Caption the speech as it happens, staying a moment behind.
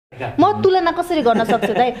म तुलना कसरी गर्न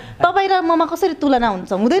सक्छु दाइ? तपाईँ र ममा कसरी तुलना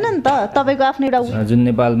हुन्छ? हुँदैन नि त। तपाईँको आफ्नो एउटा जुन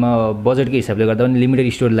नेपालमा बजेटको हिसाबले गर्दा पनि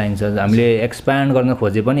लिमिटेड स्टोरी लाइन छ, हामीले एक्सप्यान्ड गर्न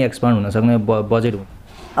खोजे पनि एक्सप्यान्ड हुन सक्ने बजेट।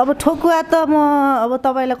 अब ठोकुवा त म अब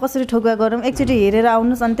तपाईँलाई कसरी ठोकुवा गरौँ? एकचोटि हेरेर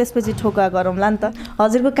आउनुहोस् अनि त्यसपछि ठोकुवा गरौँला नि त।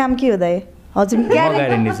 हजुरको काम के हो दाइ? हजुर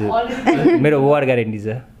ग्यारेन्टी छ, मेरो वार ग्यारेन्टी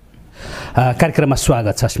छ। कार्यक्रममा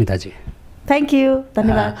स्वागत छ अस्मिताजी। थ्याङ्क यू,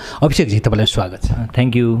 धन्यवाद। अभिषेकजी तपाईँलाई स्वागत छ।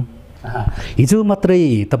 Thank you. हिजो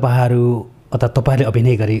मात्रै तपाईँहरू अथवा तपाईँले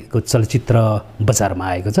अभिनय गरेको चलचित्र बजारमा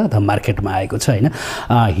आएको छ अथवा मार्केटमा आएको छ होइन?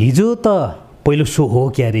 हिजो त पहिलो सो हो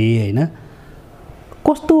क्यारे होइन?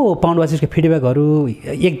 कस्तो पाउनुभएको छ यसको फिडब्याकहरू?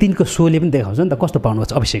 एक दिनको सोले पनि देखाउँछ नि त, कस्तो पाउनुभएको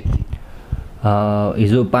छ अभिषेक?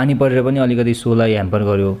 हिजो पानी परेर पनि अलिकति सोलाई ह्याम्पर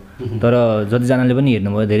गर्यो, तर जतिजनाले पनि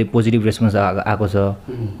हेर्नुभयो धेरै पोजिटिभ रेस्पोन्स आएको छ।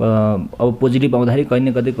 अब पोजिटिभ आउँदाखेरि कहीँ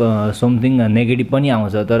न कतै समथिङ नेगेटिभ पनि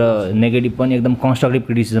आउँछ, तर नेगेटिभ पनि एकदम कन्स्ट्रक्टिभ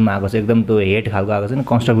क्रिटिसिजम आएको छ, एकदम त्यो हेट खालको आएको छैन,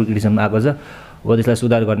 कन्स्ट्रक्टिभ क्रिटिसिजम आएको छ। अब त्यसलाई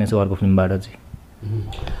सुधार गर्नेछ अर्को फिल्मबाट चाहिँ।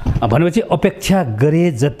 भनेपछि अपेक्षा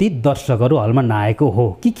गरे जति दर्शकहरू हलमा नआएको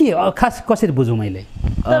हो कि के? खास कसरी बुझौँ मैले?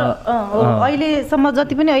 अहिलेसम्म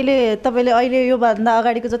जति पनि अहिले तपाईँले अहिले योभन्दा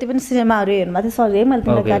अगाडिको जति पनि सिनेमाहरू हेर्नुभएको थियो, सरी है मैले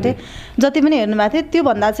तिमीलाई काटेँ, जति पनि हेर्नुभएको थियो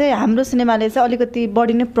त्योभन्दा चाहिँ हाम्रो सिनेमाले चाहिँ अलिकति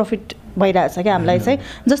बढी नै प्रफिट भइरहेछ क्या हामीलाई चाहिँ।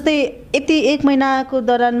 जस्तै यति 1 महिनाको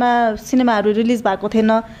दौरानमा सिनेमाहरू रिलिज भएको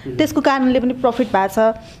थिएन, त्यसको कारणले पनि प्रफिट भएको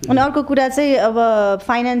छ। अनि अर्को कुरा चाहिँ अब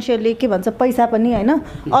फाइनेन्सियली के भन्छ, पैसा पनि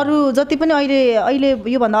होइन। अरू जति पनि अहिले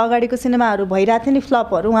योभन्दा अगाडिको सिनेमाहरू भइरहेको थियो नि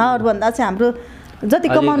फ्लपहरू, उहाँहरूभन्दा चाहिँ हाम्रो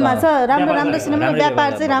जति कमाउनु भएको छ राम्रो राम्रो सिनेमा व्यापार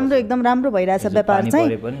चाहिँ राम्रो एकदम राम्रो भइरहेछ व्यापार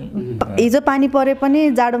चाहिँ। हिजो पानी परे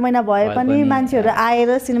पनि जाडो महिना भए पनि मान्छेहरू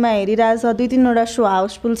आएर सिनेमा हेरिरहेछ। 2-3वटा सो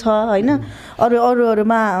हाउसफुल छ होइन,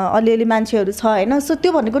 अरूहरूमा अलिअलि मान्छेहरू छ होइन। सो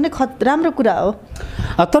त्यो भनेको नै राम्रो कुरा हो।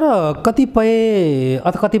 तर कतिपय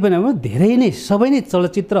धेरै नै सबै नै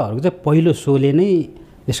चलचित्रहरूको चाहिँ पहिलो सोले नै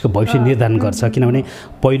यसको भविष्य निर्धारण गर्छ, किनभने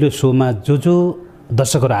पहिलो सोमा जो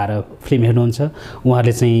दर्शकहरू आएर फिल्म हेर्नुहुन्छ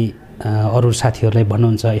उहाँहरूले चाहिँ अरू साथीहरूलाई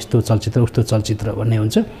भन्नुहुन्छ यस्तो चलचित्र उस्तो चलचित्र भन्ने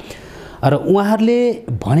हुन्छ, र उहाँहरूले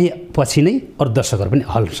भनेपछि नै अरू दर्शकहरू पनि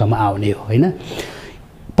हलसम्म आउने हो होइन?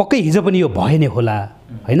 पक्कै हिजो पनि यो भए नै होला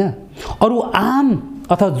होइन? अरू आम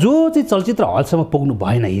अथवा जो चाहिँ चलचित्र हलसम्म पुग्नु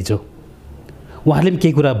भएन हिजो, उहाँहरूले पनि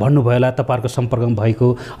केही कुरा भन्नुभयो होला तपाईँहरूको सम्पर्कमा भएको,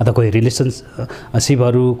 अथवा कोही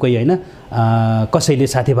रिलेसनसिपहरू कोही होइन, कसैले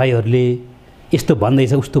साथीभाइहरूले यस्तो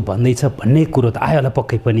भन्दैछ उस्तो भन्दैछ भन्ने कुरो त आयो होला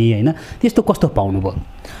पक्कै पनि होइन? त्यस्तो कस्तो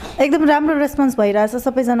पाउनुभयो? एकदम राम्रो रेस्पोन्स भइरहेछ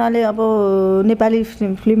सबैजनाले। अब नेपाली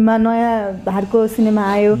फिल्ममा नयाँ धारको सिनेमा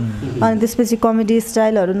आयो, अनि त्यसपछि कमेडी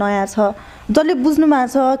स्टाइलहरू नयाँ छ, जसले बुझ्नु भएको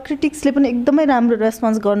छ। क्रिटिक्सले पनि एकदमै राम्रो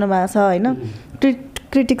रेस्पोन्स गर्नुभएको छ होइन?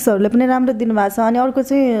 क्रिटिक्सहरूले पनि राम्रो दिनुभएको छ। अनि अर्को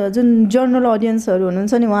चाहिँ जुन जर्नल अडियन्सहरू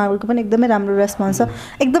हुनुहुन्छ नि, उहाँहरूको पनि एकदमै राम्रो रेस्पोन्स छ,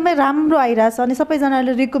 एकदमै राम्रो आइरहेछ। अनि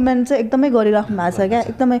सबैजनाले रिकमेन्ड चाहिँ एकदमै गरिराख्नु भएको छ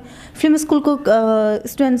क्या। एकदमै फिल्म स्कुलको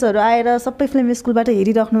स्टुडेन्ट्सहरू आएर सबै फिल्म स्कुलबाट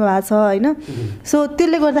हेरिराख्नु भएको छ होइन? सो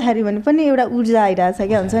त्यसले गर्दाखेरि भने पनि एउटा ऊर्जा आइरहेछ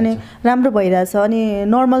क्या, हुन्छ नि, राम्रो भइरहेछ।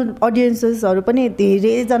 अनि नर्मल अडियन्सेसहरू पनि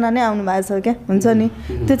धेरैजना नै आउनु भएको छ क्या, हुन्छ नि,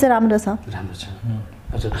 त्यो चाहिँ राम्रो छ। राम्रो छ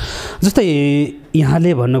हजुर। जस्तै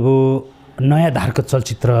यहाँले भन्नुभयो नयाँ धारको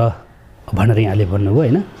चलचित्र भनेर यहाँले भन्नुभयो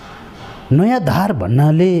होइन? नयाँ धार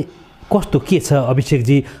भन्नाले कस्तो के छ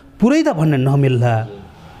अभिषेकजी? पुरै त भन्न नमिल्ला,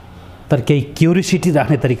 तर केही क्युरियोसिटी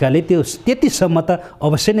राख्ने तरिकाले त्यो त्यतिसम्म त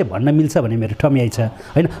अवश्य नै भन्न मिल्छ भन्ने मेरो ठम्याइ छ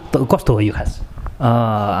होइन? कस्तो हो यो खास?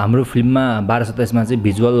 हाम्रो फिल्ममा 1227मा चाहिँ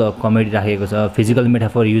भिजुअल कमेडी राखिएको छ, फिजिकल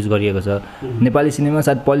मेटाफोर युज गरिएको छ। नेपाली सिनेमा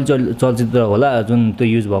सायद पहिलो चलचित्र होला जुन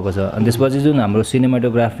त्यो युज भएको छ। अनि त्यसपछि जुन हाम्रो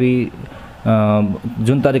सिनेमाटोग्राफी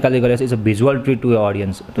जुन तरिकाले गरेको छ, it's a visual treat to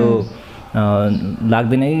audience. त्यो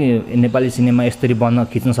लाग्दैन कि नेपाली सिनेमा यसरी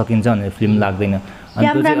खिच्न सकिन्छ भनेर फिल्म लाग्दैन।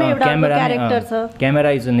 Camera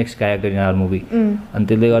is the next character in our movie. अनि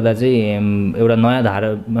त्यसले गर्दा चाहिँ एउटा नयाँ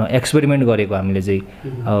धारा एक्सपेरिमेन्ट गरेको हामीले चाहिँ।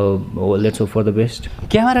 Let's hope for the best.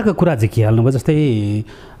 क्यामेराको कुरा चाहिँ के हाल्नुभयो? जस्तै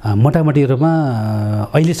मोटामोटी रूपमा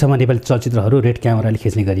अहिलेसम्म नेपाली चलचित्रहरू रेड क्यामेराले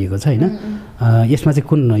खिच्ने गरिएको छ होइन? यसमा चाहिँ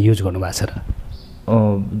कुन युज गर्नुभएको छ र?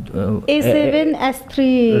 A7S3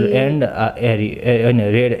 एन्ड होइन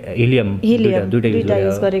रेड हिलियम दुईटा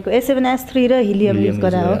युज गरेको। A7S3 र हिलियम युज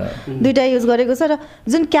गरेको हो, दुईटा युज गरेको छ। र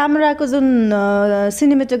जुन क्यामेराको जुन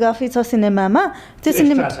सिनेमेटोग्राफी छ सिनेमामा, त्यो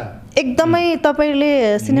सिनेमा एकदमै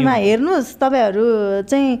तपाईँले सिनेमा हेर्नुहोस्, तपाईँहरू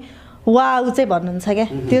चाहिँ वाउ चाहिँ भन्नुहुन्छ क्या।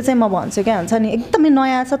 त्यो चाहिँ म भन्छु क्या, हुन्छ नि, एकदमै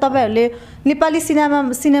नयाँ छ। तपाईँहरूले नेपाली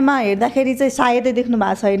सिनेमा हेर्दाखेरि चाहिँ सायदै देख्नु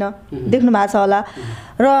भएको छैन, देख्नु भएको छ होला।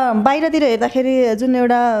 र बाहिरतिर हेर्दाखेरि जुन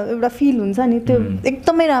एउटा फिल हुन्छ नि, त्यो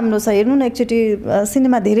एकदमै राम्रो छ। हेर्नु न एकचोटि,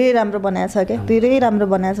 सिनेमा धेरै राम्रो बनाएको छ क्या, धेरै राम्रो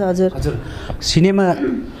बनाएको छ। हजुर हजुर,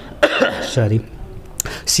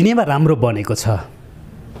 सिनेमा राम्रो बनेको छ,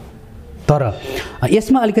 तर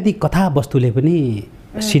यसमा अलिकति कथावस्तुले पनि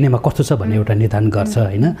सिनेमा कस्तो छ भन्ने एउटा निर्धारण गर्छ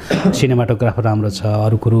होइन। सिनेमाटोग्राफर राम्रो छ,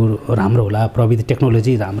 अरू कुरो राम्रो होला, प्रविधि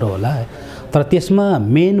टेक्नोलोजी राम्रो होला, तर त्यसमा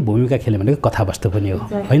मेन भूमिका खेल्ने भनेको कथावस्तु पनि हो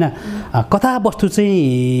होइन। कथावस्तु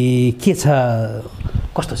चाहिँ के छ,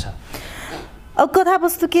 कस्तो छ?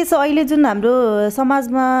 कथावस्तु के छ, अहिले जुन हाम्रो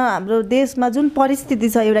समाजमा हाम्रो देशमा जुन परिस्थिति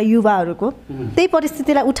छ एउटा युवाहरूको, त्यही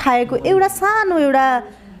परिस्थितिलाई उठाएको एउटा सानो एउटा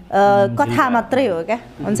कथा मात्रै हो क्या,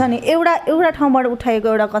 हुन्छ नि, एउटा ठाउँबाट उठाएको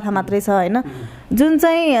एउटा कथा मात्रै छ होइन, जुन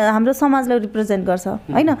चाहिँ हाम्रो समाजलाई रिप्रेजेन्ट गर्छ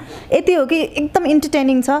होइन। यति हो कि एकदम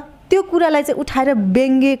इन्टरटेनिङ छ, त्यो कुरालाई चाहिँ उठाएर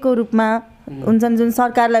व्यङ्ग्यको रूपमा हुन्छन्, जुन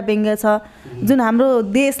सरकारलाई व्यङ्ग्य छ, जुन हाम्रो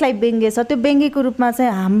देशलाई व्यङ्ग्य छ, त्यो व्यङ्ग्यको रूपमा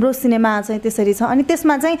चाहिँ हाम्रो सिनेमा चाहिँ त्यसरी छ। अनि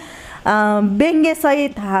त्यसमा चाहिँ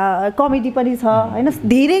व्यङ्ग्यसहित कमेडी पनि छ होइन,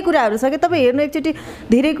 धेरै कुराहरू छ कि तपाईँ हेर्नु एकचोटि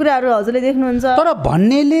धेरै कुराहरू हजुरले देख्नुहुन्छ। तर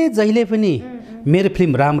भन्नेले जहिले पनि मेरो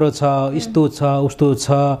फिल्म राम्रो छ, यस्तो छ उस्तो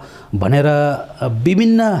छ भनेर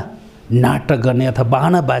विभिन्न नाटक गर्ने अथवा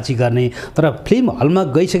बहानाबाजी गर्ने, तर फिल्म हलमा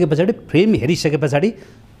गइसके पछाडि फिल्म हेरिसके पछाडि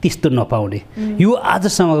त्यस्तो नपाउने, यो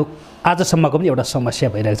आजसम्मको पनि एउटा समस्या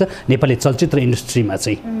भइरहेको छ नेपाली चलचित्र इन्डस्ट्रीमा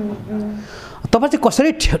चाहिँ। तपाईँ चाहिँ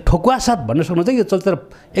कसरी ठोकुवा साथ भन्न सक्नुहुन्छ यो चलचित्र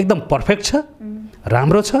एकदम पर्फेक्ट छ,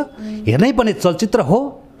 राम्रो छ, हेर्नै पर्ने चलचित्र हो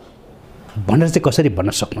भनेर चाहिँ कसरी भन्न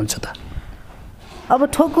सक्नुहुन्छ त? अब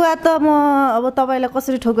ठोकुवा त म अब तपाईँलाई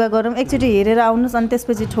कसरी ठोकुवा गरौँ, एकचोटि हेरेर आउनुहोस् अनि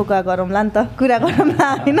त्यसपछि ठोकुवा गरौँला नि त, कुरा गरौँला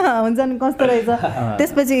होइन, हुन्छ नि कस्तो रहेछ,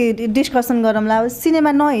 त्यसपछि डिस्कसन गरौँला। अब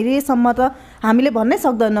सिनेमा नहेरेसम्म त हामीले भन्नै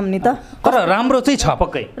सक्दैनौँ नि त। तर राम्रो चाहिँ छ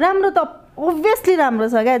पक्कै, राम्रो त ओभियसली राम्रो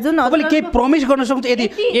छ क्या। जुन तपाईँले केही प्रमिस गर्न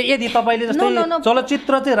सक्नुहुन्छ, यदि तपाईँले जस्तै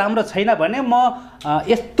चलचित्र चाहिँ राम्रो छैन भने म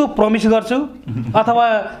यस्तो प्रमिस गर्छु अथवा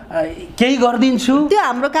केही गरिदिन्छु, त्यो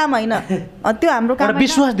हाम्रो काम होइन, त्यो हाम्रो काम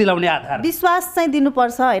विश्वास दिलाउने आधार, विश्वास चाहिँ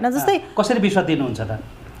दिनुपर्छ होइन। जस्तै कसरी विश्वास दिनुहुन्छ त?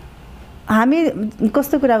 हामी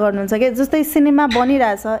कस्तो कुरा गर्नुहुन्छ कि जस्तै सिनेमा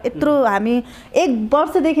बनिरहेछ, यत्रो हामी 1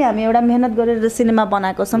 वर्षदेखि हामी एउटा मेहनत गरेर सिनेमा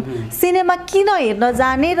बनाएको छौँ। सिनेमा किन हेर्न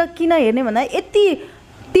जाने र किन हेर्ने भन्दा यति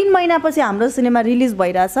 3 महिनापछि हाम्रो सिनेमा रिलिज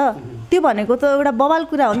भइरहेछ, त्यो भनेको त एउटा बवाल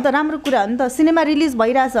कुरा हो नि त, राम्रो कुरा हो नि त। सिनेमा रिलिज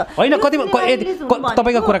भइरहेछ होइन,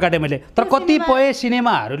 तपाईँको कुरा काटेँ मैले, तर कतिपय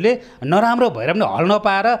सिनेमाहरूले नराम्रो भएर पनि हल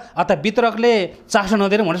नपाएर अथवा वितरकले चासो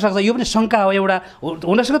नदिएर हुनसक्छ, यो पनि शङ्का हो एउटा।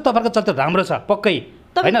 हुनसक्छ तपाईँको चलचित्र राम्रो छ पक्कै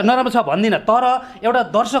होइन, नराम्रो छ भन्दिनँ, तर एउटा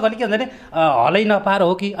दर्शकहरूले के भन्छ भने हलै नपाएर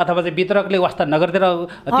हो कि अथवा चाहिँ वितरकले वास्ता नगरिदिएर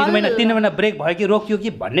 3 महिना ब्रेक भयो कि रोकियो कि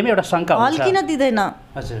भन्ने पनि एउटा शङ्का हुन्छ। हल किन दिँदैन?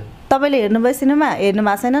 हजुर, तपाईँले हेर्नुभयो सिनेमा? हेर्नु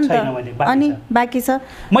भएको छैन नि त, अनि बाँकी छ।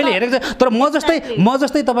 मैले हेरेको छु, तर म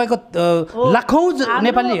जस्तै तपाईँको लाखौँ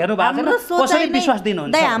नेपालीले हेर्नु भएको छैन, कसरी विश्वास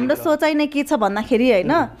दिनुहुन्छ? हाम्रो सोचाइ नै के छ भन्दाखेरि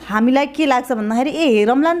होइन, हामीलाई के लाग्छ भन्दाखेरि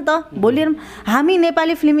हेरौँला नि त, भोलि हेरौँ। हामी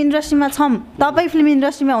नेपाली फिल्म इन्डस्ट्रीमा छौँ, तपाईँ फिल्म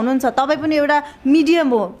इन्डस्ट्रीमा हुनुहुन्छ, तपाईँ पनि एउटा मिडियम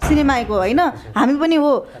हो सिनेमाको होइन, हामी पनि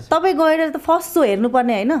हो। तपाईँ गएर त फर्स्ट सो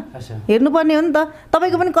हेर्नुपर्ने होइन, हेर्नुपर्ने हो नि त,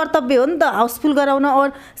 तपाईँको पनि कर्तव्य हो नि त, हाउसफुल गराउन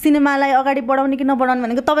और सिनेमालाई अगाडि बढाउने कि नबढाउने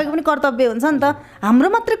भनेको तपाईँको पनि कर्तव्य हुन्छ नि त। हाम्रो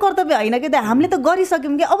मात्रै कर्तव्य होइन कि, हामीले त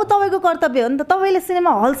गरिसक्यौँ कि, अब तपाईँको कर्तव्य हो नि त, तपाईँले सिनेमा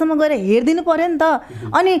हलसम्म गएर हेरिदिनु पऱ्यो नि त,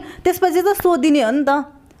 अनि त्यसपछि त सोधिदिने हो नि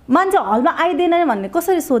त। मान्छे हलमा आइदिएन भन्ने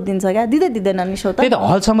कसरी सोधिदिन्छ क्या, दिँदैन नि सो त। त्यही त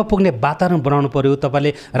हलसम्म पुग्ने वातावरण बनाउनु पर्यो,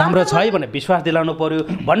 तपाईँले राम्रो छ है भनेर विश्वास दिलाउनु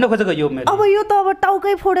पर्यो भन्नु खोजेको यो मेरो। अब यो त अब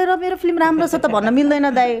टाउकै फोडेर मेरो फिल्म राम्रो छ त भन्न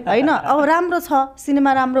मिल्दैन दाइ होइन। अब राम्रो छ,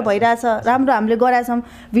 सिनेमा राम्रो भइरहेछ, राम्रो हामीले गराएछौँ,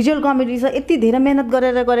 भिजुअल कमेडी छ, यति धेरै मेहनत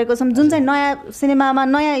गरेर गरेको छौँ, जुन चाहिँ नयाँ सिनेमामा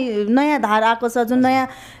नयाँ धार आएको छ, जुन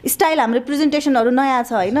नयाँ स्टाइल हाम्रो प्रेजेन्टेसनहरू नयाँ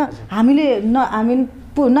छ होइन। हामी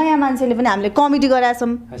नयाँ मान्छेले पनि हामीले कमेडी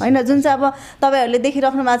गराएछौँ होइन, जुन चाहिँ अब तपाईँहरूले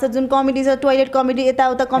देखिराख्नु भएको छ, जुन कमेडी छ, टोइलेट कमेडी,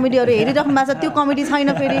 यताउता कमेडीहरू हेरिराख्नु भएको छ, त्यो कमेडी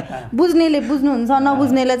छैन। फेरि बुझ्नेले बुझ्नुहुन्छ,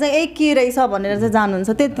 नबुझ्नेले चाहिँ के रहेछ भनेर चाहिँ जानुहुन्छ,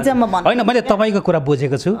 त्यति चाहिँ म भन्छु होइन। मैले तपाईँको कुरा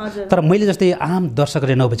बुझेको छु, तर मैले जस्तै आम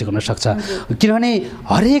दर्शकले नबुझेको हुनसक्छ, किनभने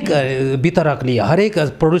हरेक वितरकले,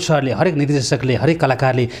 हरेक प्रड्युसरले, हरेक निर्देशकले, हरेक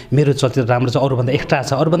कलाकारले मेरो चलचित्र राम्रो छ, अरूभन्दा एक्स्ट्रा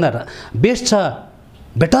छ, अरूभन्दा बेस्ट छ,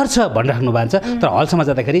 बेटर छ भनिराख्नु भएको छ, तर हलसम्म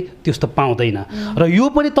जाँदाखेरि त्यस्तो पाउँदैन। र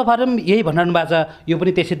यो पनि तपाईँहरू पनि यही भनिरहनु भएको छ, यो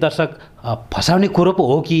पनि त्यसै दर्शक फसाउने कुरो पो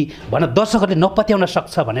हो कि भनेर दर्शकहरूले नपत्याउन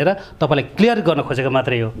सक्छ भनेर तपाईँलाई क्लियर गर्न खोजेको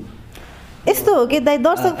मात्रै हो। यस्तो हो कि दाइ,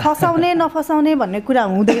 दर्शक फसाउने नफसाउने भन्ने कुरा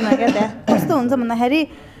हुँदैन क्या। त्यहाँ कस्तो हुन्छ भन्दाखेरि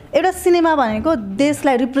एउटा सिनेमा भनेको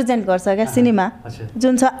देशलाई रिप्रेजेन्ट गर्छ क्या। सिनेमा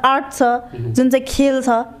जुन छ, आर्ट छ, जुन चाहिँ खेल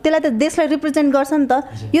छ, त्यसलाई त देशलाई रिप्रेजेन्ट गर्छ नि त।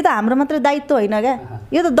 यो त हाम्रो मात्रै दायित्व होइन क्या,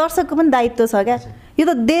 यो त दर्शकको पनि दायित्व छ क्या। यो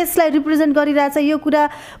त देशलाई रिप्रेजेन्ट गरिरहेछ, यो कुरा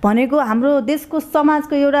भनेको हाम्रो देशको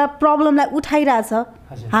समाजको एउटा प्रब्लमलाई उठाइरहेछ,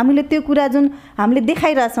 हामीले त्यो कुरा जुन हामीले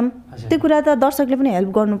देखाइरहेछौँ, त्यो कुरा त दर्शकले पनि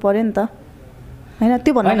हेल्प गर्नु पऱ्यो नि त। होइन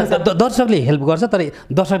त्यो भन्नु दर्शकले हेल्प गर्छ तर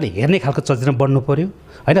दर्शकले हेर्ने खालको चलचित्र बन्नु पऱ्यो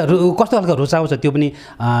होइन कस्तो खालको रुचाउँछ त्यो पनि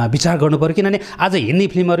विचार गर्नु पऱ्यो किनभने आज हिन्दी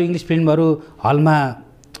फिल्महरू इङ्ग्लिस फिल्महरू हलमा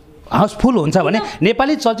हाउसफुल हुन्छ भने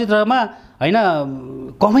नेपाली चलचित्रमा होइन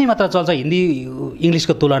कमै मात्र चल्छ हिन्दी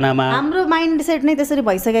इङ्ग्लिसको तुलनामा हाम्रो माइन्ड सेट नै त्यसरी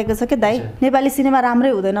भइसकेको छ क्या दाइ नेपाली सिनेमा राम्रै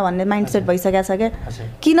हुँदैन भन्ने माइन्ड सेट भइसकेको छ क्या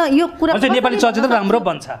किन यो कुरा नेपाली चलचित्र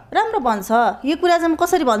राम्रो बन्छ यो कुरा चाहिँ म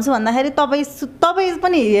कसरी भन्छु भन्दाखेरि तपाईँ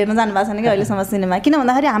पनि हेर्न जानुभएको छैन कि अहिलेसम्म सिनेमा किन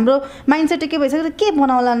भन्दाखेरि हाम्रो माइन्ड सेट के भइसक्यो के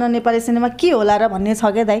बनाउला न नेपाली सिनेमा के होला र भन्ने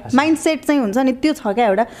छ क्या दाइ माइन्ड सेट चाहिँ हुन्छ नि त्यो छ क्या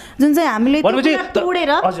एउटा जुन चाहिँ हामीले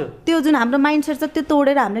तोडेर त्यो जुन हाम्रो माइन्ड सेट छ त्यो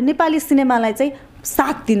तोडेर हामीले नेपाली सिनेमालाई चाहिँ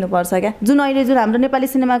साथ दिनुपर्छ क्या जुन हाम्रो नेपाली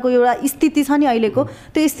सिनेमाको एउटा स्थिति छ नि अहिलेको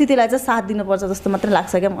त्यो स्थितिलाई चाहिँ साथ दिनुपर्छ जस्तो मात्रै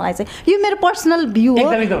लाग्छ क्या मलाई चाहिँ यो मेरो पर्सनल भ्यू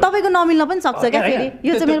हो तपाईँको नमिल्न पनि सक्छ क्या फेरि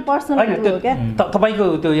यो चाहिँ मेरो पर्सनल भ्यू हो क्या तपाईँको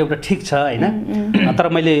त्यो एउटा ठिक छ होइन तर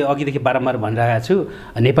मैले अघिदेखि बारम्बार भनिरहेको छु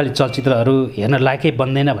नेपाली चलचित्रहरू हेर्न लायकै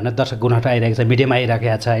बन्दैन भनेर दर्शक गुनाटा आइरहेको छ मिडियामा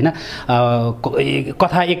आइरहेको छ होइन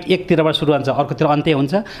कथा एकतिरबाट सुरु हुन्छ अर्कोतिर अन्त्य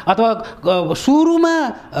हुन्छ अथवा सुरुमा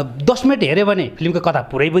 10 मिनट हेऱ्यो भने फिल्मको कथा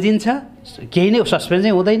पुरै बुझिन्छ केही नै सस्पेन्सै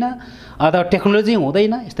हुँदैन अथवा टेक्नोलोजी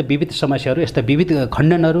हुँदैन यस्ता विविध समस्याहरू यस्ता विविध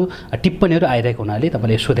खण्डनहरू टिप्पणीहरू आइरहेको हुनाले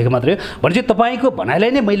तपाईँले सोधेको मात्रै हो भनेपछि तपाईँको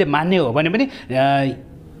भनाइलाई नै मैले मान्ने हो भने पनि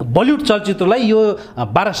बलिउड चलचित्रलाई यो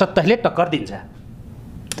 12/70ले टक्कर दिन्छ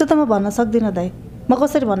त्यो त म भन्न सक्दिनँ दाइ म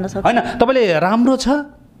कसरी भन्न सक्छु होइन तपाईँले राम्रो छ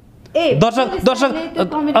दर्शक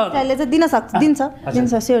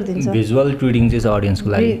दिन्छ स्योर दिन्छ भिजुअल ट्रिडिङ चाहिँ छ अडियन्सको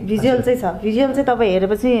लागि भिजुअल चाहिँ तपाईँ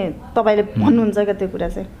हेरेपछि तपाईँले भन्नुहुन्छ क्या त्यो कुरा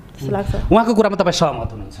चाहिँ त्यस्तो लाग्छ उहाँको कुरामा तपाईँ सहमत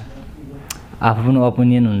हुनुहुन्छ आफ्नो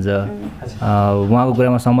ओपिनियन हुन्छ उहाँको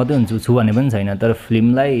कुरामा सहमतै छु भन्ने पनि छैन तर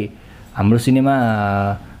फिल्मलाई हाम्रो सिनेमा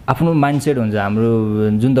आफ्नो माइन्डसेट हुन्छ हाम्रो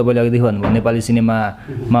जुन तपाईँले अघिदेखि भन्नुभयो नेपाली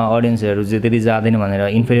सिनेमामा अडियन्सहरू चाहिँ त्यति जाँदैन भनेर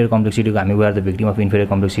इन्फेरियर कम्प्लेक्सिटीको हामी we are the victim of inferior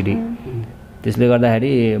complexity त्यसले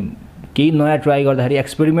गर्दाखेरि केही नयाँ ट्राई गर्दाखेरि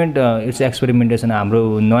इट्स एक्सपेरिमेन्टेसन हाम्रो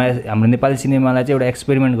नेपाली सिनेमालाई चाहिँ एउटा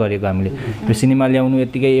एक्सपेरिमेन्ट गरेको हामीले त्यो सिनेमा ल्याउनु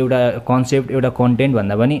यत्तिकै एउटा कन्सेप्ट एउटा कन्टेन्ट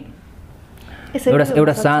भन्दा पनि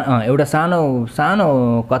एउटा सानो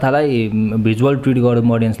कथालाई भिजुअल ट्रिट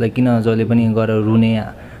गरौँ अडियन्सलाई किन जहिले पनि गरेर रुने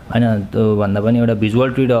होइन त्यो भन्दा पनि एउटा भिजुअल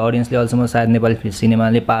ट्रिट अडियन्सले अहिलेसम्म सायद नेपाली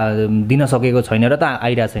सिनेमाले दिन सकेको छैन र त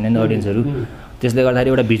आइरहेको छैन नि अडियन्सहरू त्यसले गर्दाखेरि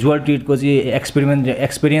एउटा भिजुअल ट्रिटको चाहिँ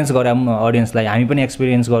एक्सपिरियन्स गराउँ अडियन्सलाई हामी पनि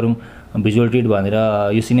एक्सपिरियन्स गरौँ भिजुअल ट्रिट भनेर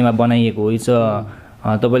यो सिनेमा बनाइएको इट्स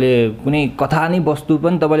तपाईँले कुनै कथा नै वस्तु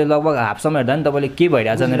पनि तपाईँले लगभग हाफसम्म हेर्दा पनि तपाईँले के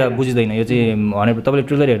भइरहेछ भनेर बुझ्दैन यो चाहिँ तपाईँले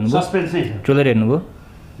ट्रेलर हेर्नुभयो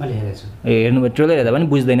हेर्नुभयो ट्रेलर हेर्दा पनि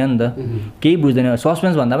बुझ्दैन नि त केही बुझ्दैन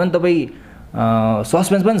सस्पेन्स भन्दा पनि तपाईँ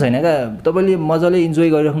सस्पेन्स पनि छैन क्या तपाईँले मजाले इन्जोय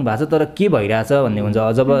गरिराख्नु भएको छ तर के भइरहेछ भन्ने हुन्छ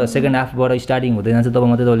जब सेकेन्ड हाफबाट स्टार्टिङ हुँदै जान्छ तब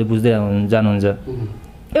मात्रै तपाईँले बुझ्दै जानुहुन्छ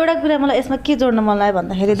एउटा कुरा मलाई यसमा के जोड्न मन लाग्यो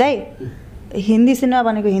भन्दाखेरि दाइ हिन्दी सिनेमा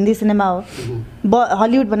भनेको हिन्दी सिनेमा हो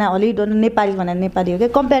हलिउड भने हलिउड हो नेपाली भने नेपाली हो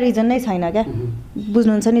क्या कम्पेरिजन नै छैन क्या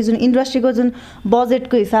बुझ्नुहुन्छ नि जुन इन्डस्ट्रीको जुन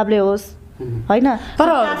बजेटको हिसाबले होस् होइन तर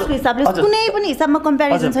हिसाबले कुनै पनि हिसाबमा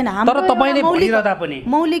कम्पेरिजन छैन हाम्रो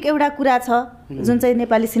मौलिक एउटा कुरा छ जुन चाहिँ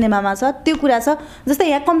नेपाली सिनेमामा छ त्यो कुरा छ जस्तै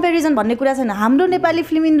यहाँ कम्पेरिजन भन्ने कुरा छैन हाम्रो नेपाली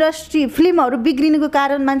फिल्म इन्डस्ट्री फिल्महरू बिग्रिनुको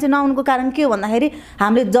कारण मान्छे नआउनुको कारण के हो भन्दाखेरि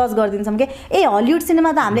हामीले जज गरिदिन्छौँ कि हलिउड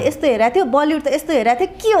सिनेमा त हामीले यस्तो हेरेको थियो बलिउड त यस्तो हेरेको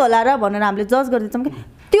थियो के होला र भनेर हामीले जज गरिदिन्छौँ कि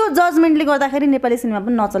त्यो जजमेन्टले गर्दाखेरि नेपाली सिनेमा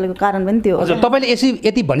पनि नचलेको कारण पनि त्यो हो हजुर तपाईँले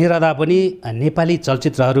यति भनिरहँदा पनि नेपाली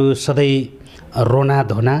चलचित्रहरू सधैँ रोना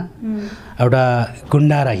धोना एउटा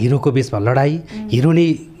गुन्डा र हिरोको बिचमा लडाइँ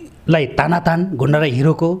हिरोनीलाई तानातान गुन्डा र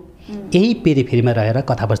हिरोको यही पेरिफेरीमा रहेर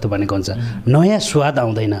कथावस्तु बनेको हुन्छ नयाँ स्वाद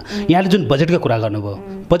आउँदैन यहाँले जुन बजेटको कुरा गर्नुभयो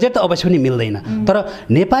बजेट त अवश्य पनि मिल्दैन तर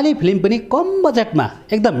नेपाली फिल्म पनि कम बजेटमा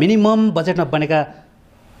एकदम मिनिमम बजेटमा बनेका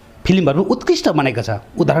फिल्महरू उत्कृष्ट बनेको छ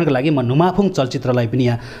उदाहरणको लागि म नुमाफुङ चलचित्रलाई पनि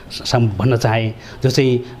यहाँ भन्न चाहेँ जो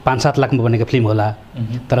चाहिँ 5-7 लाखमा बनेको फिल्म होला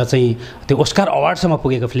तर चाहिँ त्यो ओस्कार अवार्डसम्म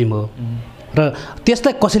पुगेको फिल्म हो र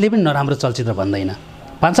त्यसलाई कसैले पनि नराम्रो चलचित्र भन्दैन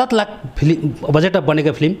 5-7 लाख फिल्म बजेटमा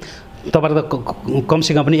बनेको फिल्म तपाईँको त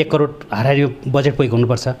कमसेकम पनि 1 करोड हाराहारी बजेट पुगेको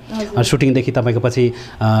हुनुपर्छ सुटिङदेखि तपाईँको पछि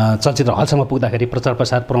चलचित्र हलसम्म पुग्दाखेरि प्रचार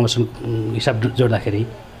प्रसार प्रमोसन हिसाब जोड्दाखेरि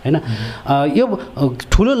होइन यो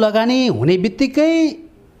ठुलो लगानी हुने बित्तिकै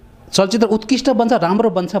चलचित्र उत्कृष्ट बन्छ राम्रो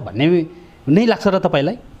बन्छ भन्ने नै लाग्छ र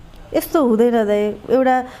तपाईँलाई यस्तो हुँदैन दाइ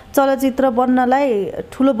एउटा चलचित्र बन्नलाई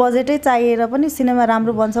ठुलो बजेटै चाहिएर पनि सिनेमा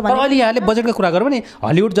राम्रो बन्छ भने अहिले यहाँले बजेटको कुरा गरौँ भने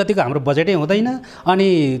हलिउड जतिको हाम्रो बजेटै हुँदैन अनि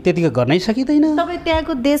त्यतिको गर्नै सकिँदैन तपाईँ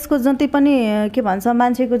त्यहाँको देशको जति पनि के भन्छ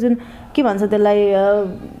मान्छेको जुन के भन्छ त्यसलाई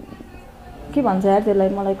के भन्छ यार त्यसलाई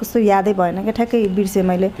मलाई कस्तो यादै भएन क्या ठ्याक्कै बिर्सेँ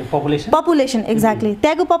मैले पपुलेसन एक्ज्याक्टली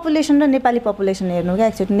त्यहाँको पपुलेसन र नेपाली पपुलेसन हेर्नु क्या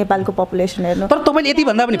एकचोटि नेपालको पपुलेसन हेर्नु तर तपाईँले यति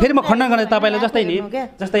भन्दा पनि फेरि म खण्डन गर्ने तपाईँलाई जस्तै नि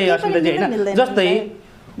जस्तै अस्मिताजी होइन जस्तै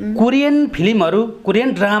कोरियन फिल्महरू कोरियन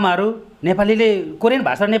ड्रामाहरू नेपालीले कोरियन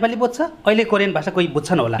भाषा नेपाली बुझ्छ अहिले कोरियन भाषा कोही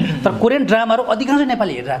बुझ्छन् होला तर कोरियन ड्रामाहरू अधिकांश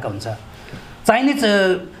नेपाली हेरिरहेको हुन्छ चाइनिज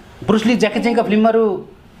ब्रुसली ज्याकी चेनको फिल्महरू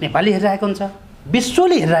नेपाली हेरिरहेको हुन्छ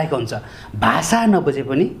विश्वले हेरिरहेको हुन्छ भाषा नबुझे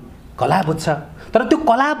पनि कला बुझ्छ तर त्यो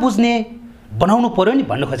कला बुझ्ने बनाउनु पर्यो नि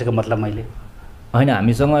भन्नु खोजेको मतलब मैले होइन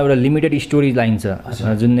हामीसँग एउटा लिमिटेड स्टोरी लाइन छ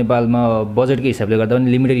जुन नेपालमा बजेटको हिसाबले गर्दा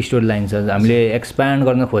पनि लिमिटेड स्टोरी लाइन छ हामीले एक्सप्यान्ड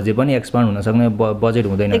गर्न खोजे पनि एक्सप्यान्ड हुन सक्ने बजेट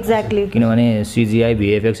हुँदैन किनभने सिजिआई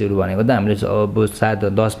भिएफएक्सहरू भनेको त हामीले अब सायद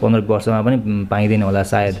 10-15 वर्षमा पनि पाइँदैन होला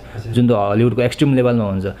सायद जुन त हलिउडको एक्सट्रिम लेभलमा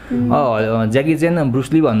हुन्छ ज्याकी चेन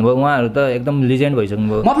ब्रुसली भन्नुभयो उहाँहरू त एकदम लिजेन्ड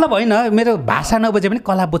भइसक्नुभयो मतलब होइन मेरो भाषा नबुझे पनि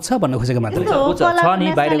कला बुझ्छ भन्नु खोजेको मात्र छ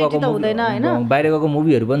नि बाहिर गएको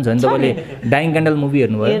मुभीहरू पनि छ नि तपाईँले डाइङ क्यान्डल मुभी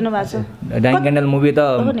हेर्नुभयो डाइङ क्यान्डल मुभी त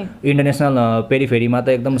इन्टरनेसनल पेरिफेरीमा त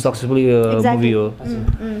एकदम सक्सेसफुल मुभी हो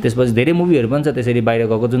त्यसपछि धेरै मुभीहरू पनि छ त्यसरी बाहिर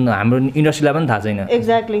गएको जुन हाम्रो इन्डस्ट्रीलाई पनि थाहा छैन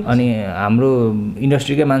अनि हाम्रो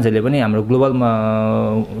इन्डस्ट्रीकै मान्छेहरूले पनि हाम्रो ग्लोबल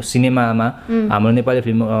सिनेमामा हाम्रो नेपाली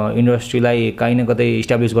फिल्म इन्डस्ट्रीलाई काहीँ न कतै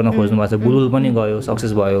इस्टाब्लिस गर्न खोज्नु भएको छ बुलबुल पनि गयो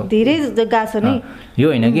सक्सेस भयो धेरै गएको छ नि यो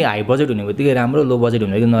होइन कि हाई बजेट हुने बित्तिकै राम्रो लो बजेट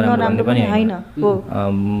हुने बित्तिकै नराम्रो भन्ने पनि होइन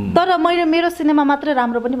तर मैले मेरो सिनेमा मात्रै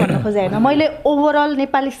राम्रो पनि भन्न खोजे होइन मैले ओभरअल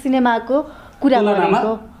नेपाली सिनेमाको कुरा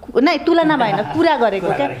गरेको नै तुलना भएन कुरा गरेको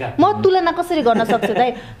क्या म तुलना कसरी गर्न सक्छु त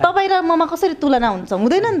तपाईँ र ममा कसरी तुलना हुन्छ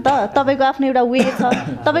हुँदैन नि त तपाईँको आफ्नो एउटा वे छ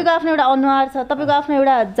तपाईँको आफ्नो एउटा अनुहार छ तपाईँको आफ्नो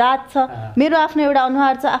एउटा जात छ मेरो आफ्नो एउटा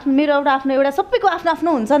अनुहार छ मेरो आफ्नो एउटा सबैको आफ्नो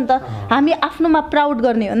आफ्नो हुन्छ नि त हामी आफ्नोमा प्राउड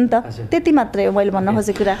गर्ने हो नि त त्यति मात्रै हो मैले भन्न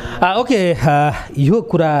खोजेको कुरा ओके यो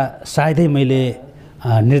कुरा सायदै मैले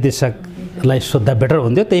निर्देशकलाई सोद्धा बेटर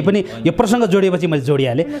हुन्थ्यो त्यही पनि यो प्रसङ्ग जोडिएपछि मैले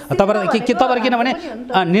जोडिहालेँ तपाईँहरू किनभने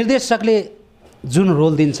निर्देशकले जुन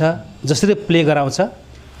रोल दिन्छ जसरी प्ले गराउँछ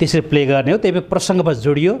त्यसरी प्ले गर्ने हो त्यही पनि प्रसङ्गमा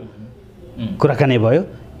जोडियो कुराकानी भयो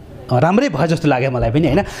राम्रै भयो जस्तो लाग्यो मलाई पनि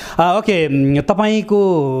होइन ओके तपाईँको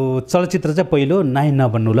चलचित्र चाहिँ पहिलो नाइ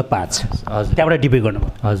नबन्नु ल 5 त्यहाँबाट डिबेट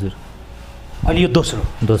गर्नुभयो हजुर अहिले यो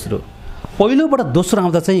दोस्रो पहिलोबाट दोस्रो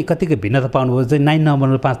आउँदा चाहिँ कतिको भिन्नता पाउनुभयो चाहिँ नाइ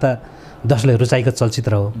नबन्नु 5 त दर्शकले रुचाएको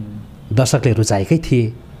चलचित्र हो दर्शकले रुचाएकै थिए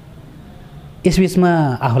यसबिचमा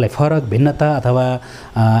आफूलाई फरक भिन्नता अथवा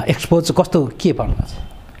एक्सपोज कस्तो के पाउनु भएको छ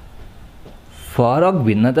फरक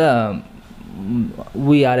भिन्नता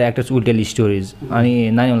we are actors will tail stories अनि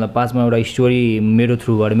नानीहरूलाई 5 मा एउटा स्टोरी मेरो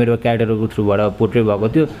थ्रुबाट मेरो क्यारेक्टरको थ्रुबाट पोर्ट्रे भएको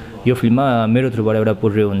थियो यो फिल्ममा मेरो थ्रुबाट एउटा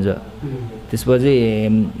पोर्ट्रे हुन्छ त्यसपछि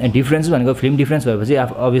डिफ्रेन्स भनेको फिल्म डिफ्रेन्स भएपछि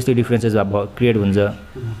अभियसली डिफ्रेन्सेस क्रिएट हुन्छ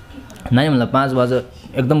नानीहरूलाई 5 बजे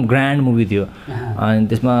एकदम ग्रान्ड मुभी थियो अनि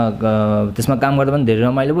त्यसमा काम गर्दा पनि धेरै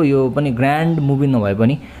रमाइलो भयो यो पनि ग्रान्ड मुभी नभए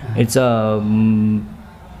पनि इट्स अ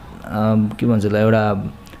के भन्छ होला एउटा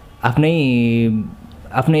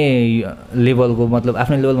आफ्नै लेभलको मतलब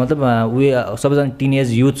उयो सबैजना टिनेज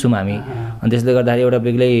युथ छौँ हामी अनि त्यसले गर्दाखेरि एउटा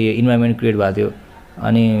बेग्लै इन्भाइरोमेन्ट क्रिएट भएको थियो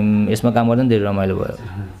अनि यसमा काम गर्दा पनि धेरै रमाइलो भयो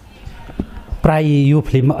प्राय यो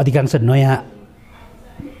फिल्ममा अधिकांश नयाँ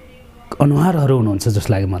अनुहारहरू हुनुहुन्छ जस्तो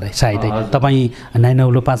लाग्यो मलाई सायदै तपाईँ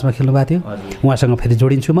 995 मा खेल्नु भएको थियो उहाँसँग फेरि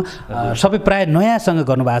जोडिन्छु म सबै प्राय नयाँसँग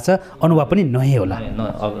गर्नुभएको छ अनुभव पनि नयाँ होला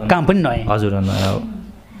काम पनि नयाँ हजुर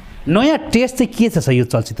नयाँ टेस्ट चाहिँ के छ यो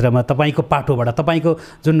चलचित्रमा तपाईँको पाटोबाट तपाईँको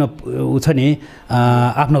जुन उ छ नि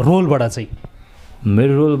आफ्नो रोलबाट चाहिँ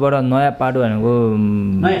मेरो रोलबाट नयाँ पाटो भनेको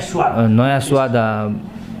नयाँ स्वाद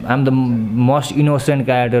आम the most innocent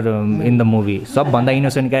character in the movie सबभन्दा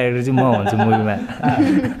इनोसेन्ट क्यारेक्टर चाहिँ म हुन्छु मुभीमा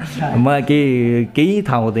मलाई केही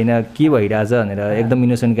थाहा हुँदैन के भइरहेछ भनेर एकदम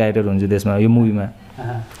इनोसेन्ट क्यारेक्टर हुन्छु त्यसमा यो मुभीमा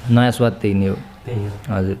नयाँ स्वाद त्यही नै हो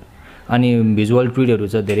हजुर अनि भिजुअल ट्रिटहरू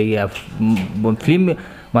छ धेरै फिल्म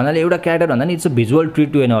भन्नाले एउटा क्यारेक्टर भन्दा नि it's a visual treat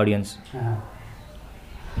to an audience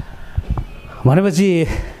भनेपछि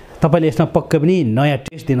तपाईँले यसमा पक्कै पनि नयाँ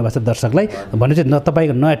टेस्ट दिनुभएको छ दर्शकलाई भनेपछि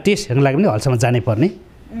तपाईँको नयाँ टेस्ट हेर्नु लागि पनि हलसम्म जानै पर्ने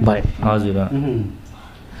भयो हजुर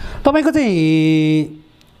तपाईँको चाहिँ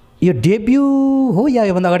यो डेब्यू हो या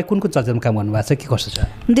योभन्दा अगाडि कुन चलचित्रमा काम गर्नुभएको छ के कस्तो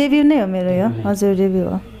छ डेब्यू नै हो मेरो यो हजुर डेब्यू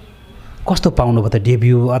हो कस्तो पाउनुभयो त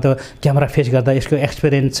डेब्यू अथवा क्यामेरा फेस गर्दा यसको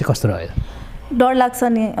एक्सपिरियन्स चाहिँ कस्तो रह्यो डर लाग्छ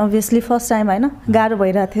नि अभियसली फर्स्ट टाइम होइन गाह्रो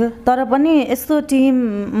भइरहेको थियो तर पनि यस्तो टिम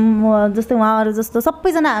जस्तै उहाँहरू जस्तो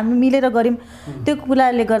सबैजना हामी मिलेर गऱ्यौँ त्यो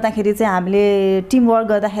कुराले गर्दाखेरि चाहिँ हामीले टिमवर्क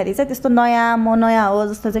गर्दाखेरि चाहिँ त्यस्तो नयाँ म नयाँ हो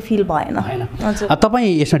जस्तो चाहिँ फिल भएन हजुर तपाईँ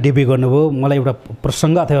यसमा डेब्यू गर्नुभयो मलाई एउटा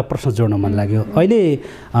प्रसङ्ग अथवा प्रश्न जोड्न मन लाग्यो अहिले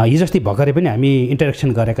हिजो अस्ति भर्खरै पनि हामी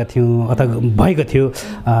इन्टरेक्सन गरेका थियौँ अथवा भएको थियो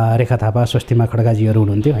रेखा थापा स्वस्तिमा खड्काजीहरू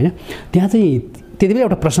हुनुहुन्थ्यो होइन त्यहाँ चाहिँ त्यति बेला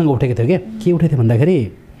एउटा प्रसङ्ग उठेको थियो क्या के उठेको थियो भन्दाखेरि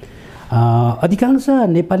अधिकांश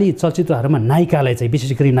नेपाली चलचित्रहरूमा नायिकालाई चाहिँ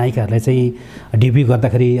विशेष गरी नायिकाहरूलाई चाहिँ डेब्यू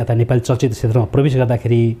गर्दाखेरि अथवा नेपाली चलचित्र क्षेत्रमा प्रवेश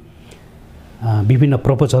गर्दाखेरि विभिन्न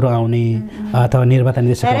प्रपोजहरू आउने अथवा निर्माता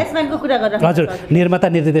निर्देशक हजुर निर्माता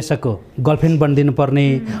निर्देशकको गर्लफ्रेन्ड बनिदिनु पर्ने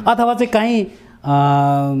अथवा चाहिँ काहीँ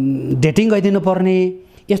डेटिङ गरिदिनु पर्ने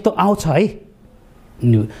यस्तो आउँछ है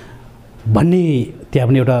भन्ने त्यहाँ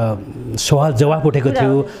पनि एउटा सवाल जवाफ उठेको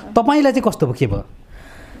थियो। तपाईँलाई चाहिँ कस्तो के भयो?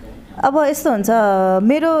 अब यस्तो हुन्छ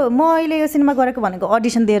म अहिले यो सिनेमा गरेको भनेको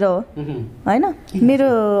अडिसन दिएर हो होइन। मेरो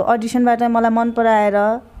अडिसनबाट मलाई मन पराएर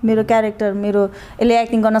मेरो क्यारेक्टर यसले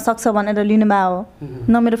एक्टिङ गर्न सक्छ भनेर लिनुमा हो।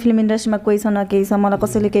 न मेरो फिल्म इन्डस्ट्रीमा कोही छ न केही छ, मलाई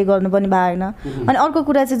कसैले केही गर्नु पनि भएन। अनि अर्को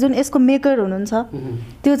कुरा चाहिँ जुन यसको मेकर हुनुहुन्छ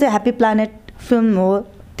त्यो चाहिँ ह्याप्पी प्लानेट फिल्म हो।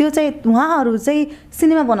 त्यो चाहिँ उहाँहरू चाहिँ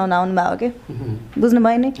सिनेमा बनाउन आउनुभएको हो कि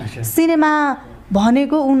बुझ्नुभयो नि। सिनेमा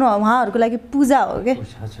भनेको उहाँहरूको लागि पूजा हो कि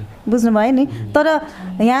बुझ्नुभयो नि। तर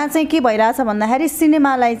यहाँ चाहिँ के भइरहेछ भन्दाखेरि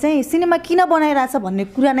सिनेमालाई चाहिँ सिनेमा किन बनाइरहेछ भन्ने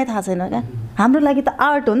कुरा नै थाहा छैन क्या। हाम्रो लागि त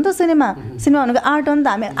आर्ट हो नि त सिनेमा भनेको आर्ट हो नि त।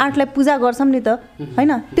 हामी आर्टलाई पूजा गर्छौँ नि त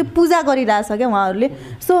होइन। त्यो पूजा गरिरहेछ क्या उहाँहरूले।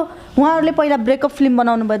 सो उहाँहरूले पहिला ब्रेकअप फिल्म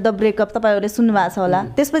बनाउनु भयो द ब्रेकअप, तपाईँहरूले सुन्नुभएको छ होला।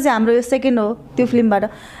 त्यसपछि हाम्रो यो सेकेन्ड हो त्यो फिल्मबाट।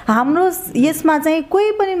 हाम्रो यसमा चाहिँ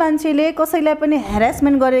कोही पनि मान्छेले कसैलाई पनि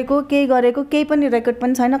हेरेसमेन्ट गरेको केही पनि रेकर्ड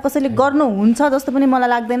पनि छैन। कसैले गर्नुहुन्छ जस्तो पनि मलाई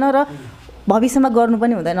लाग्दैन र भविष्यमा गर्नु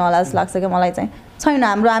पनि हुँदैन होला जस्तो लाग्छ क्या मलाई चाहिँ। छैन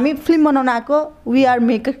हामी फिल्म बनाउन आएको वी आर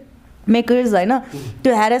मेकर्स होइन।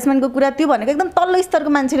 त्यो हेरेसमेन्टको कुरा त्यो भनेको एकदम तल्लो स्तरको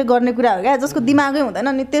मान्छेले गर्ने कुरा हो क्या, जसको दिमागै हुँदैन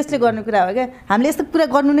नि त्यसले गर्ने कुरा हो क्या। हामीले यस्तो कुरा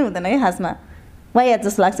गर्नु नै हुँदैन क्या खासमा, वाइहात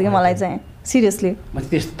जस्तो लाग्छ कि मलाई चाहिँ सिरियसली।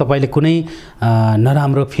 त्यस्तो तपाईँले कुनै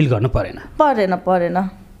नराम्रो फिल गर्नु परेन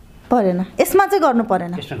यसमा चाहिँ गर्नु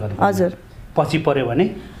परेन। हजुर पछि पऱ्यो भने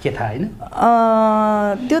के थाहा होइन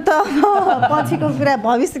त्यो त पछिको कुरा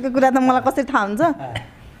भविष्यको कुरा त मलाई कसरी थाहा हुन्छ,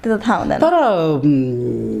 त्यो त थाहा हुँदैन। तर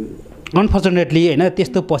अनफर्चुनेटली होइन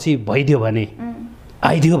त्यस्तो पछि आइदियो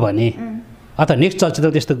भने अथवा नेक्स्ट चलचित्र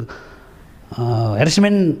त्यस्तो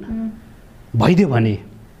हेरेसमेन्ट भइदियो भने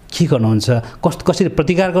के गर्नुहुन्छ? कसरी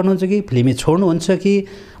प्रतिकार गर्नुहुन्छ कि फिल्मै छोड्नुहुन्छ कि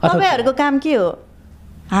तपाईँहरूको काम के हो?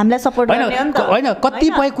 हामीलाई सपोर्ट गर्ने हो नि त होइन।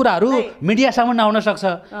 कतिपय कुराहरू मिडियासम्म नआउन सक्छ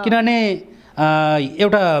किनभने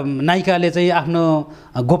एउटा नायिकाले चाहिँ आफ्नो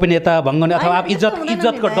गोपनीयता भङ्गने अथवा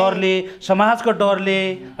इज्जतको डरले समाजको डरले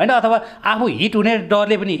होइन अथवा आफू हिट हुने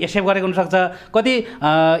डरले पनि एक्सेप्ट गरेको हुनसक्छ। कति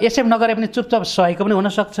एक्सेप्ट नगरे पनि चुपचाप सहेको पनि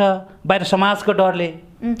हुनसक्छ बाहिर समाजको डरले।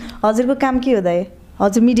 हजुरको काम के हो दाइ?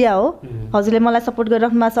 हजुर मिडिया हो, हजुरले मलाई सपोर्ट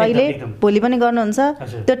गरिराख्नु भएको छ अहिले, भोलि पनि गर्नुहुन्छ,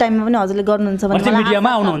 त्यो टाइममा पनि हजुरले गर्नुहुन्छ भने मिडियामा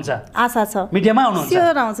आउनुहुन्छ आशा छ। मिडियामा आउनुहुन्छ?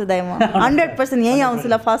 स्योर आउँछु दाइ, म 100% यहीँ आउँछु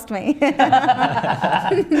ल फर्स्टमै।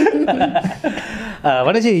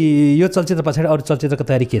 भनेपछि यो चलचित्र पछाडि अरू चलचित्रको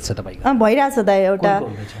तयारी के छ तपाईँको? भइरहेछ दाइ, एउटा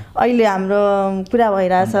अहिले हाम्रो पुरा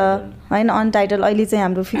भइरहेछ होइन। अनटाइटल अहिले चाहिँ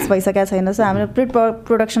हाम्रो फिक्स भइसकेको छैन। सो हाम्रो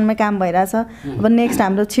प्रोडक्सनमै काम भइरहेछ। अब नेक्स्ट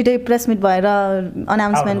हाम्रो छिटै प्रेस मिट भएर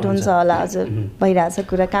अनाउन्समेन्ट हुन्छ होला। हजुर भइरहेछ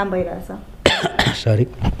कुरा, काम भइरहेछ। सरी,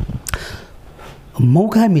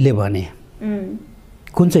 मौका मिल्यो भने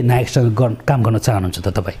कुन चाहिँ नायकसँग काम गर्न चाहनुहुन्छ त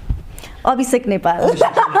तपाईँ? अभिषेक नेपाल।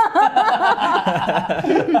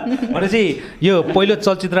 भनेपछि यो पहिलो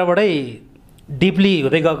चलचित्रबाटै डिपली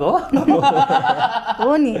हुँदै गएको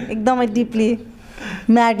हो नि, एकदमै डिपली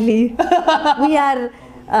म्याडली वी आर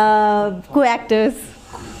को एक्टर्स।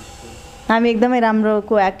 हामी एकदमै राम्रो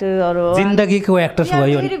को एक्टरहरू हो, जिन्दगीको एक्टर्स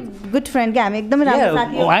भयो। गुड फ्रेन्ड क्या हामी, एकदमै राम्रो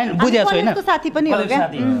साथी हो। बुझेको छु होइन, साथी पनि हो क्या,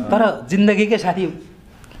 तर जिन्दगीकै साथी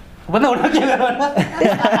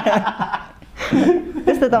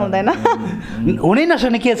त्यस्तो त हुँदैन। हुनै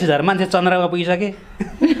नसक्ने के छ झर? मान्छे चन्द्रमा पुगिसके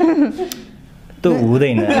त्यो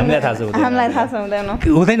हुँदैन, हामीलाई थाहा छ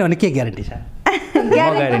हुँदैन भने के ग्यारेन्टी छ?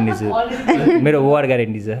 ग्यारेन्टी छु, मेरो वार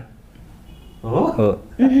ग्यारेन्टी छ। हो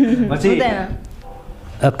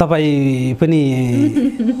तपाईँ पनि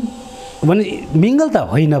भने मिङ्गल त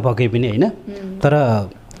होइन पक्कै पनि होइन, तर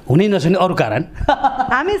हुनै नसक्ने अरू कारण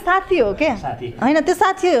हामी साथी हो क्या होइन। त्यो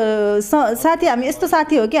साथी हामी यस्तो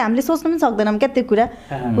साथी हो कि हामीले सोच्नु पनि सक्दैनौँ क्या त्यो कुरा।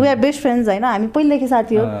 वी आर बेस्ट फ्रेन्ड्स होइन, हामी पहिलेदेखि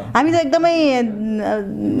साथी हो। हामी त एकदमै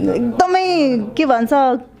के भन्छ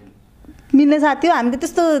मिल्ने साथी हो हामी त।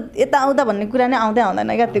 त्यस्तो यताउता भन्ने कुरा नै आउँदैन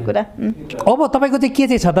क्या त्यो कुरा। अब तपाईँको चाहिँ के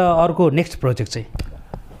चाहिँ छ त अर्को नेक्स्ट प्रोजेक्ट चाहिँ?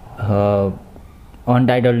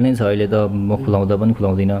 अनटाइटल नै छ अहिले त, म खुलाउँदा पनि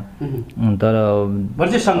खुलाउँदिनँ। तर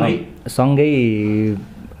सँगै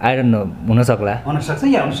आई डोन्ट नो, हुनसक्ला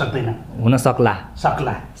या हुन सक्दैन? हुनसक्ला।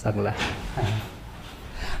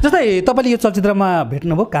 जस्तै तपाईँले यो चलचित्रमा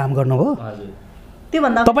भेट्नुभयो, काम गर्नुभयो,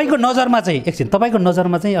 त्योभन्दा तपाईँको नजरमा चाहिँ तपाईँको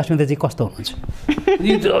नजरमा चाहिँ अस्मिता चाहिँ कस्तो हुनुहुन्छ?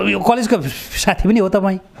 यो कलेजको साथी पनि हो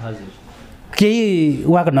तपाईँ, केही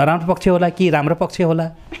उहाँको नराम्रो पक्ष होला कि राम्रो पक्ष होला?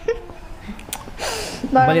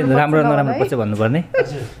 मैले राम्रो नराम्रो पक्ष भन्नुपर्ने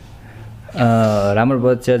राम्रो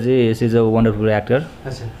पक्ष चाहिँ C is a wonderful actor.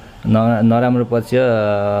 नराम्रो पक्ष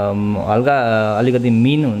हल्का अलिकति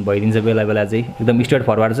मिन भइदिन्छ बेला बेला चाहिँ, एकदम स्ट्रेट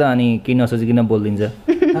फरवर्ड छ अनि केही नसोचिकन बोलिदिन्छ,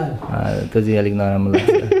 त्यो चाहिँ अलिक नराम्रो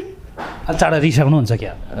लाग्छ। चाँडो रिसाउनुहुन्छ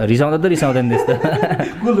क्या? रिसाउँदा त रिसाउँदैन त्यस्तो,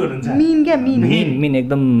 मिन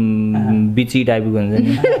एकदम बिची टाइपको हुन्छ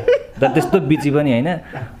नि, तर त्यस्तो बिची पनि होइन,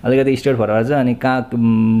 अलिकति स्ट्रेट फरवर्ड छ अनि कहाँ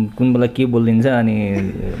कुन बेला के बोलिदिन्छ अनि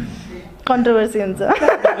कन्ट्रोभर्सी हुन्छ।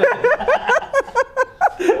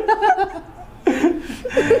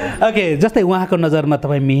 ओके, जस्तै उहाँको नजरमा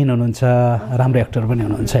तपाईँ मेन हुनुहुन्छ, राम्रो एक्टर पनि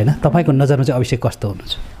हुनुहुन्छ होइन, तपाईँको नजरमा चाहिँ अभिषेक कस्तो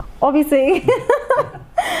हुनुहुन्छ? अभिषेक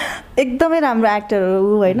एकदमै राम्रो एक्टर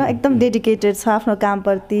हो होइन, एकदम डेडिकेटेड छ आफ्नो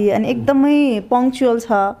कामप्रति अनि एकदमै पङ्क्चुअल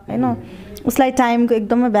छ होइन, उसलाई टाइमको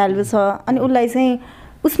एकदमै भ्यालु छ अनि उसलाई चाहिँ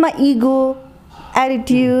उसमा इगो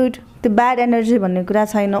एटिट्युड त्यो ब्याड एनर्जी भन्ने कुरा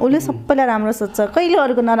छैन, उसले सबैलाई राम्रो सोच्छ, कहिले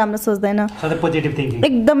अरूको नराम्रो सोच्दैन,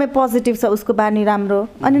 एकदमै पोजिटिभ छ उसको बानी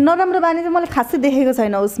राम्रो। अनि नराम्रो बानी चाहिँ मैले खासै देखेको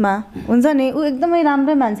छैन उसमा, हुन्छ नि ऊ एकदमै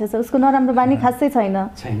राम्रै मान्छे छ, उसको नराम्रो बानी खासै छैन,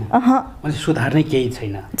 सुधार्ने केही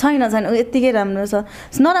छैन ऊ यत्तिकै राम्रो छ।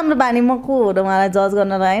 नराम्रो बानी म को हो र उहाँलाई जज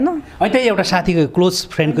गर्नलाई होइन, त्यही एउटा साथीको क्लोज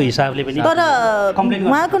फ्रेन्डको हिसाबले पनि, तर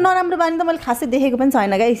उहाँको नराम्रो बानी त मैले खासै देखेको पनि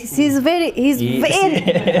छैन क्या, हि इज भेरी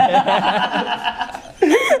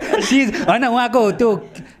होइन उहाँको त्यो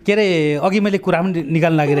के अरे अघि मैले कुरा पनि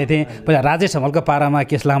निकाल्न लागिरहेको थिएँ, पहिला राजेश हमालको पारामा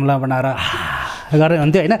केस लामो बनाएर गरेर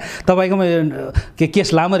हुन्थ्यो होइन, तपाईँकोमा केस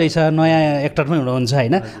लामो रहेछ, नयाँ एक्टर पनि हुनुहुन्छ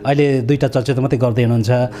होइन, अहिले 2टा चलचित्र मात्रै गर्दै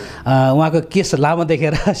हुनुहुन्छ, उहाँको केस लामो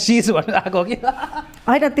देखेर सिज भनेर आएको हो कि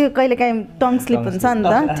होइन, त्यो कहिले काहीँ टङ स्लिप हुन्छ नि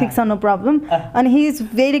त, ठिक छ, नो प्रब्लम। अनि he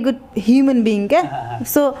is very good human being क्या,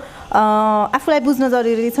 सो आफूलाई बुझ्न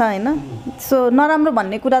जरुरी छ होइन, सो नराम्रो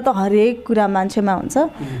भन्ने कुरा त हरेक कुरा मान्छेमा हुन्छ,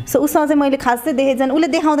 सो उसमा चाहिँ मैले खासै देखेको छैन, उसले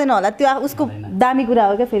देखाउँदैन होला, त्यो उसको दामी कुरा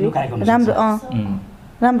हो क्या, फेरि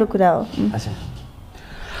राम्रो कुरा हो।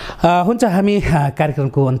 हुन्छ, हामी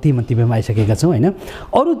कार्यक्रमको अन्तिममा आइसकेका छौँ होइन,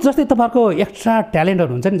 अरू जस्तै तपाईँहरूको एक्स्ट्रा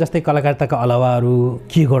ट्यालेन्टहरू हुन्छ नि, जस्तै कलाकारिताको अलावा अरू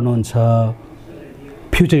के गर्नुहुन्छ,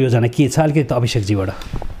 फ्युचर योजना के छ अलिकति अभिषेकजीबाट?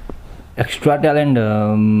 एक्स्ट्रा ट्यालेन्ट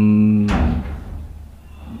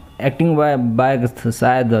एक्टिङ बाहेक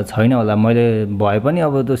सायद छैन होला, मैले भए पनि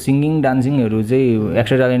अब त्यो सिङ्गिङ डान्सिङहरू चाहिँ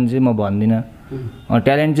एक्स्ट्रा ट्यालेन्ट चाहिँ म भन्दिनँ,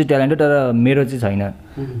 ट्यालेन्ट चाहिँ ट्यालेन्ट हो तर मेरो चाहिँ छैन,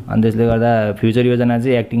 अनि त्यसले गर्दा फ्युचर योजना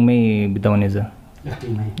चाहिँ एक्टिङमै बिताउने छ।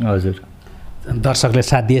 हजुर, दर्शकले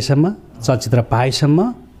साथ दिएसम्म, चलचित्र पाएसम्म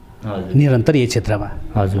निरन्तर यही क्षेत्रमा।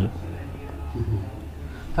 हजुर,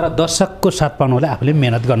 तर दर्शकको साथ पाउनुलाई आफूले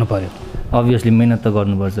मेहनत गर्नु पर्यो, अभियसली मेहनत त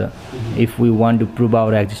गर्नुपर्छ, if we want to prove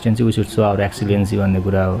our existence we should so our एक्सिलेन्सी भन्ने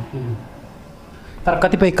कुरा हो। तर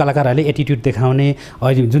कतिपय कलाकारहरूले एटिट्युड देखाउने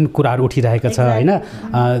अहिले जुन कुराहरू उठिरहेको छ होइन,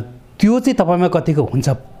 त्यो चाहिँ तपाईँमा कतिको हुन्छ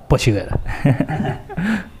पछि गएर?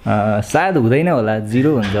 सायद हुँदैन होला,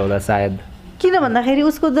 0 हुन्छ होला सायद, किन भन्दाखेरि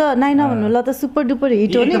उसको त नाइना भन्नु ल त सुपर डुपर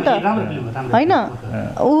हिट हो नि त होइन,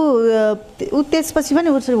 ऊ त्यसपछि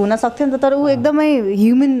पनि उसो हुन सक्थ्यो नि त, तर ऊ एकदमै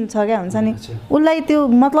ह्युमन छ क्या, हुन्छ नि उसलाई त्यो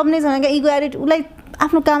मतलब नै छैन क्या, इगो एडिट उसलाई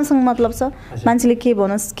आफ्नो कामसँग मतलब छ, मान्छेले के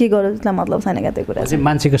भनोस् के गरोस् उसलाई मतलब छैन क्या, त्यो कुरा चाहिँ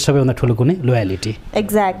मान्छेको सबैभन्दा ठुलो कुनै लोयालिटी।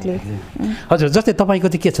 एक्ज्याक्टली। हजुर, जस्तै तपाईँको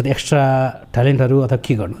चाहिँ के छ एक्स्ट्रा ट्यालेन्टहरू अथवा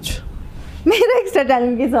के गर्नुहुन्छ? मेरो एक्स्ट्रा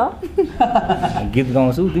ट्यालेन्ट के छ? गीत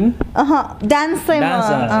गाउँछु, तिमी? डान्स चाहिँ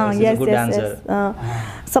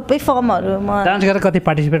सबै फर्महरू म डान्स गरेर कति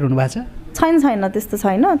पार्टिसिपेट हुनुभएको छैन, त्यस्तो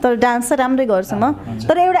छैन, तर डान्स चाहिँ राम्रै गर्छु म,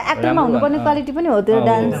 तर एउटा एक्टरमा हुनुपर्ने क्वालिटी पनि हो त्यो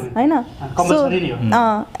डान्स होइन, so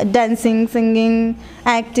dancing, singing,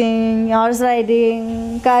 acting, horse riding,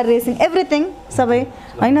 car racing, everything सबै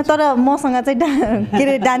होइन, तर मसँग चाहिँ के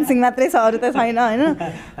अरे डान्सिङ मात्रै छ, अरू त छैन होइन,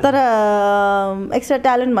 तर एक्स्ट्रा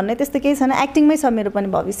ट्यालेन्ट भन्ने त्यस्तो केही छैन, एक्टिङमै छ मेरो पनि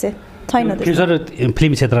भविष्य, छैन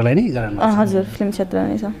फिल्म क्षेत्रलाई नै? हजुर, फिल्म क्षेत्र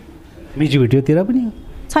नै छ। म्युजिक भिडियोतिर पनि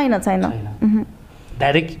छैन?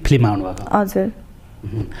 डाइरेक्ट फिल्म आउनुभएको? हजुर।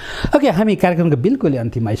 ओके, हामी कार्यक्रमको बिल्कुल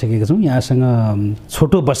अन्तिम आइसकेका छौँ, यहाँसँग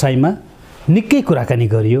छोटो बसाइमा निकै कुराकानी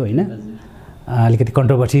गरियो होइन, अलिकति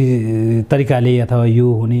कन्ट्रोभर्सी तरिकाले अथवा यो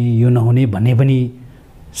हुने यो नहुने भन्ने पनि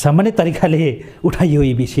सामान्य तरिकाले उठाइयो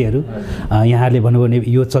यी विषयहरू, यहाँहरूले भन्नुभयो भने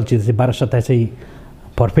यो चलचित्र चाहिँ 12/27 चाहिँ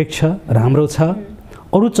पर्फेक्ट छ, राम्रो छ,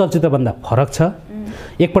 अरू चलचित्रभन्दा फरक छ,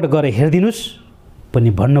 एकपल्ट गएर हेरिदिनुहोस् पनि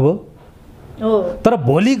भन्नुभयो, तर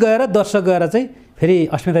भोलि गएर दर्शक गएर चाहिँ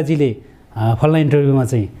फेरि अस्मिताजीले फल्ना इन्टरभ्यूमा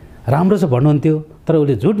चाहिँ राम्रो छ भन्नुहुन्थ्यो तर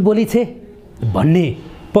उसले झुट बोली छे भन्ने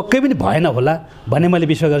पक्कै पनि भएन होला भन्ने मैले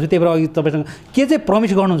विश्वास गर्छु। त्यही भएर अघि तपाईँसँग के चाहिँ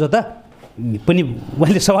प्रमिस गर्नुहुन्छ त पनि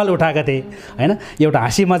मैले सवाल उठाएका थिएँ होइन, एउटा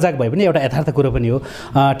हाँसी मजाक भए पनि एउटा यथार्थ कुरो पनि हो,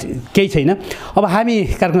 केही छैन। अब हामी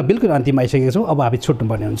कार्यक्रममा बिल्कुल अन्तिम आइसकेका छौँ, अब हामी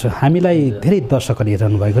छुट्नुपर्ने हुन्छ। हामीलाई धेरै दर्शकहरूले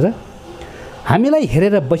हेरिरहनु भएको छ, हामीलाई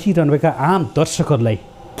हेरेर बसिरहनुभएका आम दर्शकहरूलाई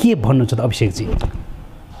के भन्नु छ त अभिषेकजी?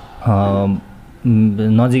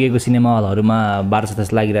 नजिकैको सिनेमा हलहरूमा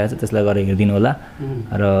 1227 लागिरहेछ, त्यसलाई गएर हेरिदिनु होला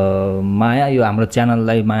र माया यो हाम्रो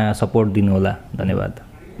च्यानललाई माया सपोर्ट दिनु होला। धन्यवाद।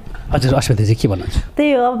 हजुर अश्वती चाहिँ के भन्नुहुन्छ?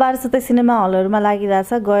 त्यही हो, अब 1227 सिनेमा हलहरूमा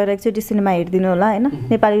लागिरहेछ, गएर एकचोटि सिनेमा हेरिदिनु होला होइन।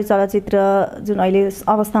 नेपाली चलचित्र जुन अहिले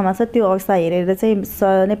अवस्थामा छ त्यो अवस्था हेरेर चाहिँ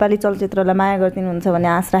नेपाली चलचित्रलाई माया गरिदिनुहुन्छ भन्ने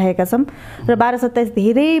आश राखेका छौँ र 1227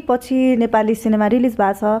 धेरै पछि नेपाली सिनेमा रिलिज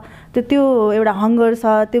भएको छ, त्यो एउटा हङ्गर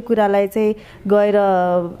छ, त्यो कुरालाई चाहिँ गएर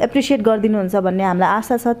एप्रिसिएट गरिदिनुहुन्छ भन्ने हामीलाई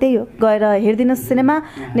आशा छ। त्यही हो, गएर हेरिदिनुहोस् सिनेमा,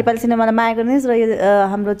 नेपाली सिनेमालाई माया गरिदिनुहोस् र यो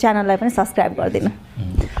हाम्रो च्यानललाई पनि सब्सक्राइब गरिदिनु।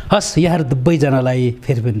 हस्, यहाँहरू दुवैजनालाई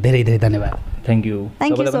फेरि पनि धेरै धेरै धन्यवाद। Thank you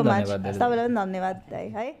so much. तपाईँलाई पनि धन्यवाद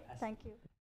है, थ्याङ्क यू।